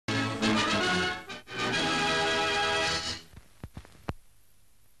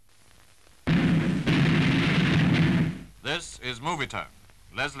This is Movietone.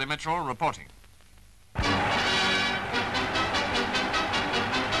 Leslie Mitchell reporting. The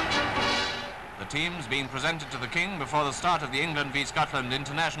teams being presented to the King before the start of the England v Scotland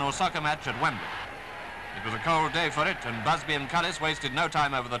international soccer match at Wembley. It was a cold day for it, and Busby and Cullis wasted no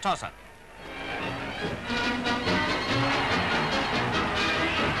time over the toss-up.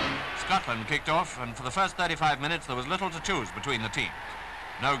 Scotland kicked off, and for the first 35 minutes there was little to choose between the teams.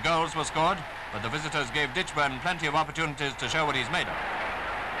 No goals were scored, but the visitors gave Ditchburn plenty of opportunities to show what he's made of.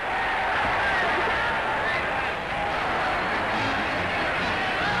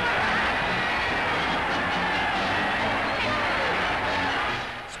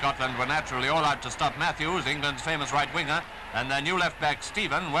 Scotland were naturally all out to stop Matthews, England's famous right winger, and their new left-back,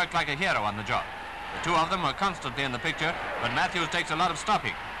 Stephen, worked like a hero on the job. The two of them were constantly in the picture, but Matthews takes a lot of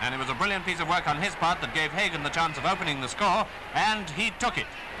stopping, and it was a brilliant piece of work on his part that gave Hagan the chance of opening the score, and he took it.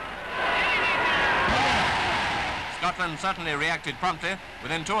 Scotland certainly reacted promptly.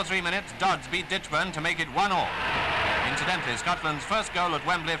 Within 2 or 3 minutes, Dodds beat Ditchburn to make it 1-1. Incidentally, Scotland's first goal at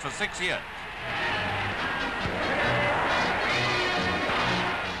Wembley for 6 years.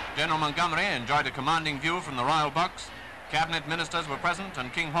 General Montgomery enjoyed a commanding view from the royal box. Cabinet ministers were present,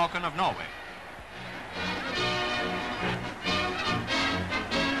 and King Haakon of Norway.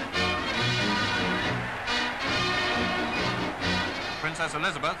 Princess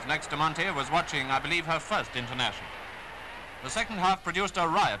Elizabeth, next to Monty, was watching, I believe, her first international. The second half produced a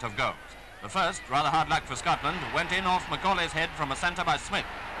riot of goals. The first, rather hard luck for Scotland, went in off Macaulay's head from a centre by Smith,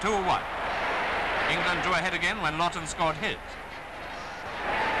 2-1. England drew ahead again when Lawton scored his.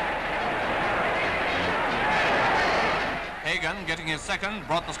 Hagan, getting his second,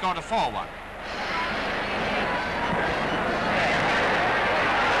 brought the score to 4-1.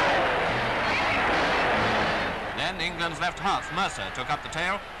 Then England's left half, Mercer, took up the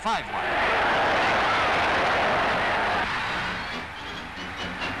tail, 5-1.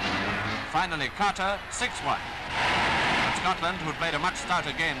 Finally, Carter, 6-1. Scotland, who'd played a much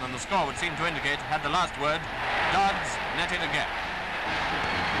stouter game than the score would seem to indicate, had the last word. Dodds netted again.